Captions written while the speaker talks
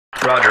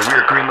Roger, we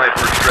are green light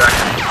for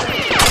extraction.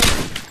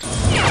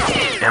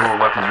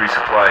 Ammo weapons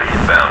resupply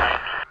inbound.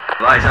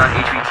 Lies on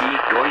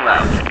HVT, going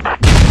loud.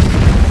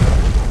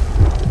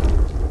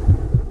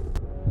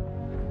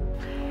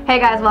 Hey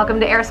guys, welcome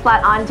to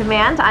AirSplat On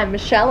Demand. I'm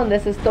Michelle and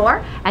this is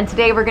Thor, and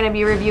today we're going to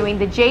be reviewing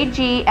the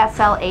JG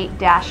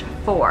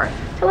SL8-4.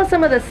 Tell us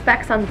some of the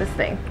specs on this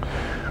thing.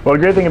 Well, the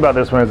great thing about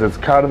this one is it's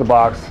out of the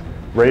box,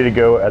 ready to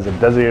go as a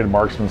designated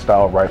marksman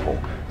style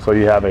rifle. So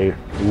you have a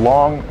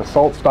long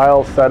assault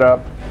style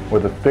setup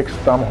with a fixed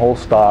thumb hole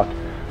stock,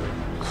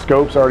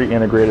 scopes already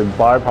integrated,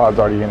 bipods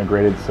already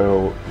integrated,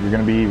 so you're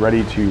going to be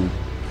ready to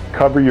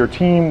cover your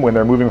team when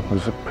they're moving from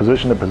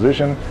position to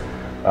position.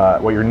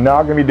 What you're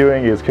not going to be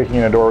doing is kicking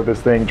in a door with this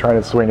thing, trying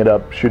to swing it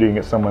up, shooting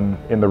at someone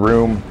in the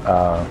room.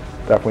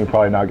 Definitely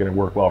probably not going to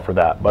work well for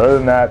that. But other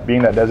than that,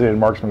 being that designated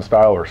marksman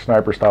style or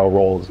sniper style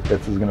roles,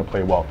 this is going to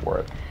play well for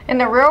it. In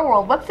the real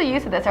world, what's the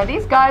use of this? Are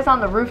these guys on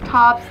the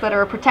rooftops that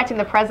are protecting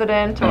the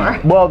president, or?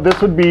 Well,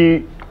 this would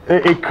be,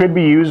 it could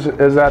be used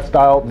as that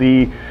style.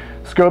 The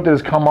scope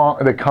that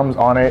comes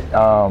on it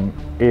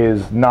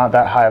is not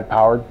that high of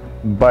powered,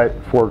 but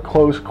for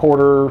close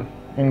quarter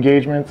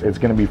engagements, it's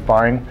going to be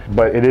fine.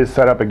 But it is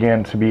set up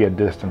again to be a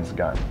distance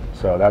gun,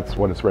 so that's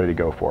what it's ready to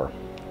go for.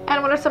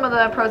 And what are some of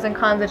the pros and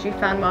cons that you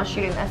found while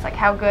shooting this? Like,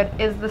 how good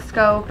is the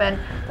scope, and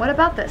what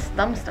about this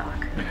thumb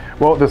stock?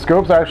 Well, the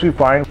scope's actually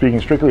fine.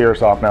 Speaking strictly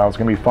airsoft now, it's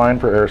going to be fine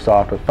for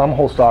airsoft. The thumb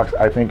hole stock,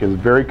 I think, is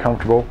very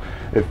comfortable.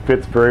 It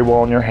fits very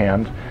well in your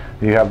hand.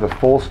 You have the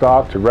full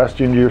stock to rest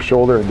you into your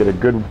shoulder and get a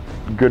good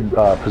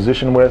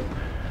position with.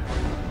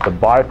 The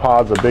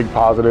bipod's a big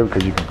positive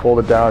because you can fold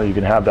it down and you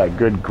can have that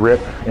good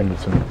grip in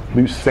some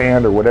loose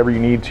sand or whatever you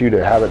need to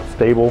have it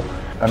stable.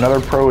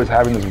 Another pro is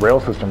having this rail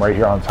system right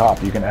here on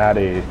top. You can add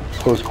a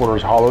close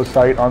quarters hollow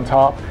sight on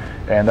top,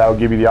 and that will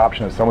give you the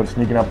option if someone's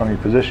sneaking up on your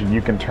position,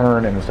 you can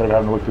turn, and instead of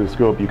having to look through the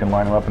scope, you can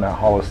line them up in that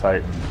hollow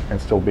sight and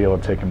still be able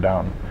to take them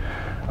down.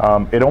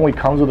 It only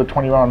comes with a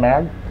 20-round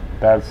mag.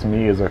 That to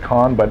me is a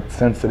con, but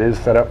since it is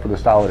set up for the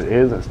style it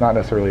is, it's not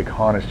necessarily a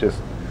con, it's just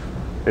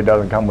it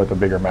doesn't come with a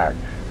bigger mag.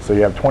 So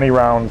you have 20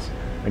 rounds.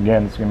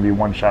 Again, it's going to be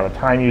one shot at a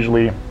time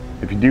usually.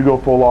 If you do go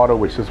full auto,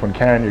 which this one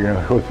can, you're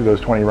going to go through those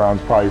 20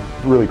 rounds probably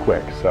really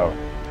quick. So.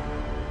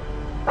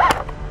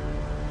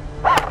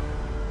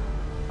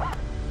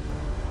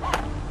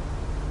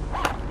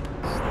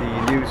 It's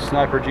the new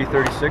Sniper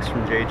G36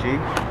 from JG.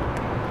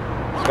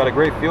 It's got a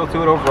great feel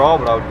to it overall,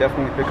 but I would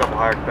definitely pick up a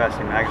higher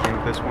capacity magazine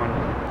with this one.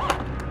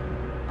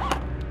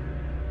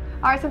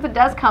 Alright, since it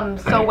does come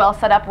so well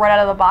set up right out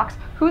of the box,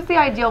 who's the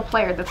ideal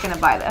player that's going to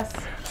buy this?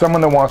 Someone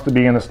that wants to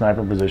be in the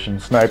sniper position,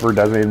 sniper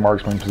designated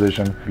marksman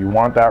position. If you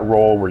want that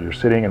role where you're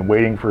sitting and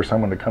waiting for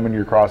someone to come into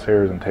your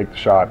crosshairs and take the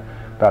shot,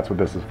 that's what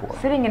this is for.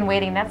 Sitting and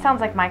waiting, that sounds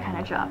like my kind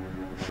of job.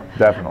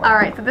 Definitely.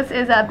 Alright, so this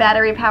is a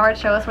battery powered.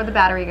 Show us where the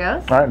battery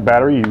goes. Alright,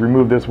 battery, you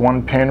remove this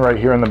one pin right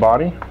here in the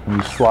body, and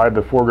you slide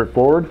the foregrip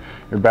forward.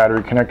 Your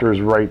battery connector is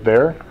right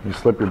there. You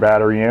slip your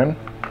battery in.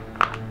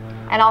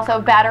 And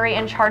also battery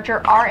and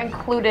charger are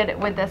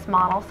included with this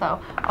model, so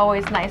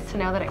always nice to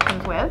know that it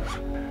comes with.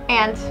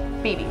 And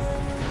BBs.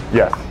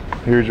 Yes.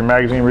 Here's your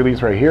magazine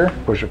release right here.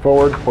 Push it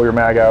forward, pull your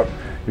mag out.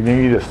 You're going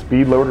to need a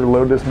speed loader to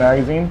load this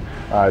magazine.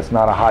 It's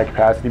not a high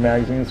capacity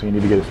magazine, so you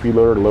need to get a speed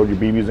loader to load your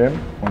BBs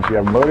in. Once you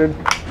have them loaded,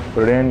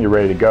 put it in, you're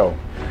ready to go.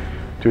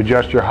 To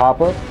adjust your hop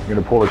up, you're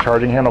going to pull the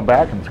charging handle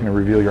back, and it's going to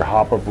reveal your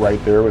hop up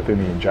right there within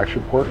the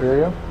injection port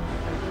area.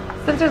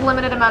 Since there's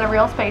limited amount of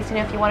real space,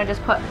 if you want to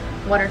just put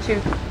one or two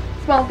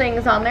small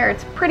things on there,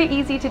 it's pretty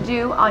easy to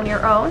do on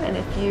your own, and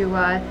if you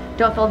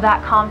don't feel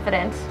that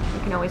confident, you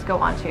can always go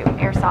on to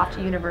Airsoft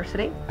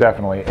University.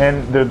 Definitely,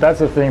 and that's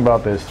the thing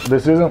about this.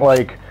 This isn't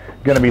like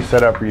going to be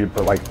set up for you to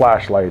put like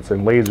flashlights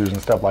and lasers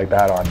and stuff like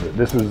that on.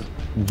 This is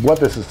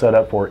what this is set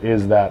up for,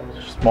 is that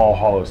small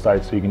hollow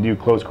sight, so you can do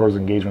close quarters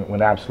engagement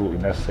when absolutely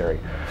necessary.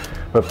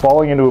 But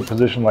falling into a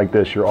position like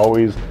this, you're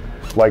always,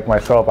 like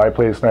myself, I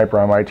play a sniper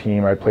on my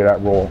team, I play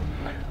that role.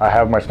 I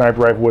have my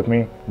sniper rifle with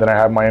me, then I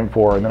have my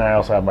M4, and then I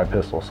also have my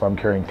pistol. So I'm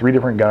carrying 3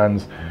 different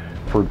guns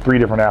for 3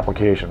 different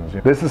applications.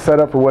 This is set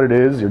up for what it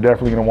is. You're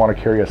definitely going to want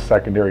to carry a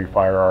secondary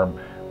firearm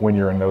when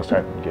you're in those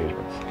type of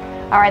engagements.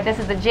 Alright, this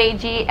is the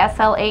JG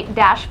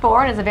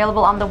SL8-4 and is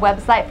available on the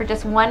website for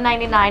just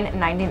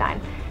 $199.99.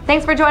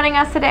 Thanks for joining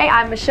us today.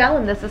 I'm Michelle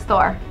and this is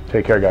Thor.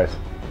 Take care, guys.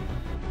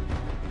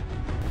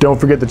 Don't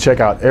forget to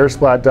check out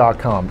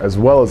airsplat.com, as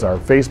well as our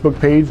Facebook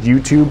page,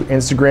 YouTube,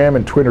 Instagram,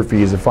 and Twitter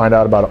feeds to find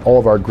out about all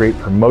of our great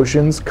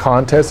promotions,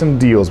 contests, and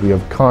deals we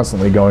have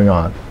constantly going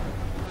on.